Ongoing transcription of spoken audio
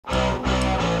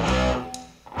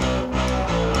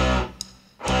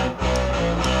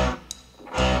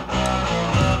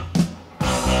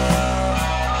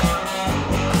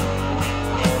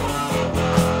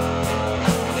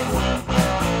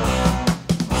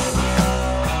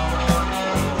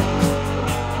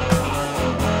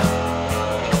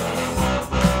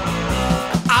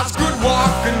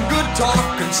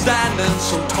and standing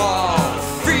so tall,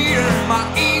 feeding my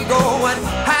ego and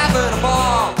having a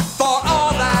ball. Thought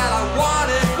all that I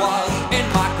wanted was in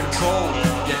my control,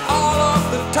 yet all of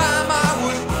the time I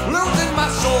was losing my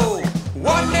soul.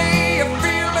 One day a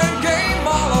feeling came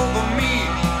all over me.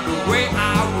 The way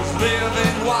I was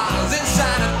living was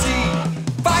insanity,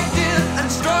 fighting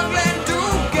and struggling to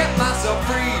get myself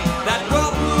free. That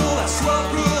whirlpool, that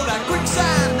swirl, that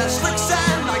quicksand, that slick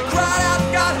sand, I cried out,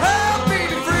 God help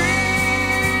me be free.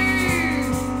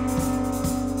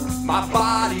 My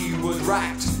body was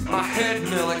racked, my head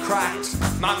nearly cracked,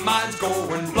 my mind's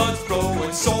going, blood's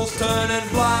flowing, soul's turning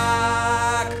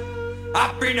black.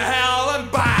 I've been to hell and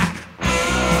back.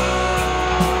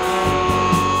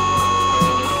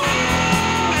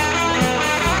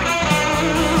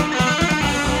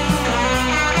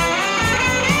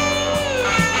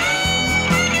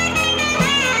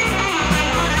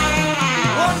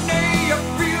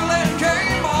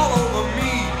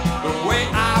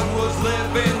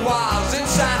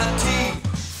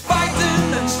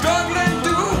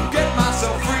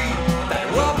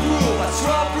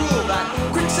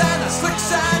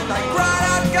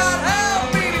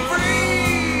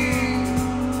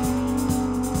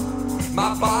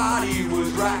 My body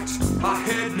was racked, my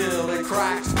head nearly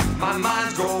cracked, my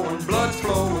mind's going, blood's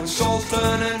flowing, soul's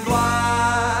turning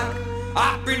black.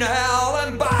 I've been to hell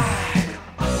and back.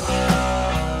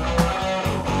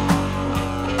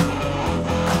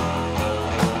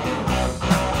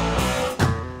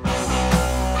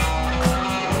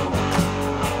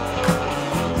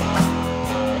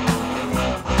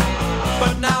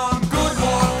 But now I'm good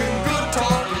walking, good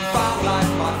talking, found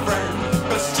life, my friend,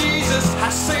 'cause Jesus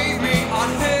has saved me. On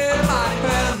him I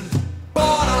depend,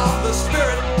 born of the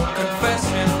Spirit, confess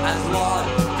him as Lord,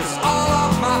 'cause all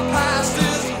of my past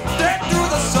is dead through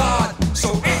the sod. So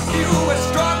if you are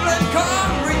struggling,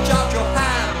 come reach out your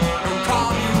hand. He'll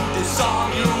calm you, disarm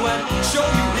you, and show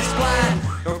you his plan.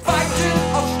 No fighting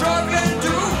or struggling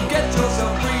to get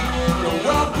yourself free. No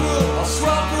whirlpool or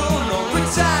swirlpool, no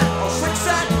quicksand or slick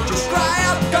sand. Just cry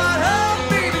out, God help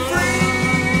me be free.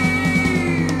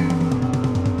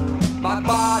 My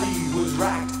body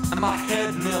racked and my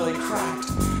head nearly cracked.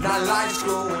 Now life's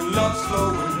growing, love's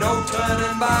flowing, no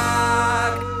turning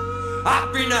back. I've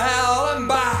been to hell and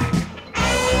back.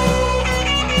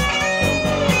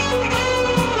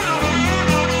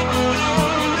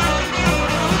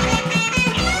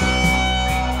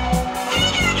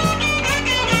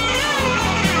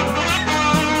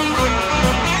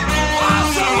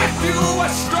 So if you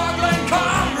are struggling,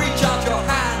 come reach out your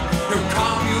hand. He'll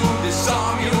calm you,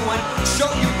 disarm you, and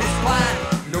show you his plan.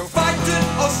 No fighting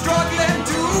or struggling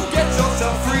to get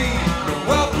yourself free. No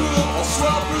whirlpool or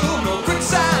swirlpool, no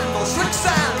quicksand or slick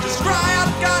sand. Just cry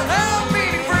out, God help me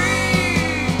free.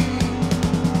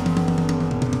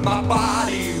 My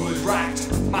body was racked,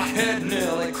 my head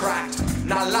nearly cracked.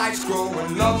 Now life's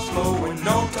growing, love's flowing,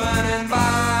 no turning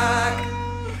back.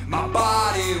 My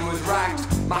body was racked,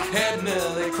 my head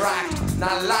nearly cracked.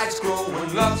 Now life's growing,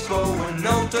 love's flowing,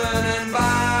 no turning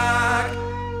back.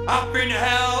 Up in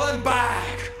hell and back.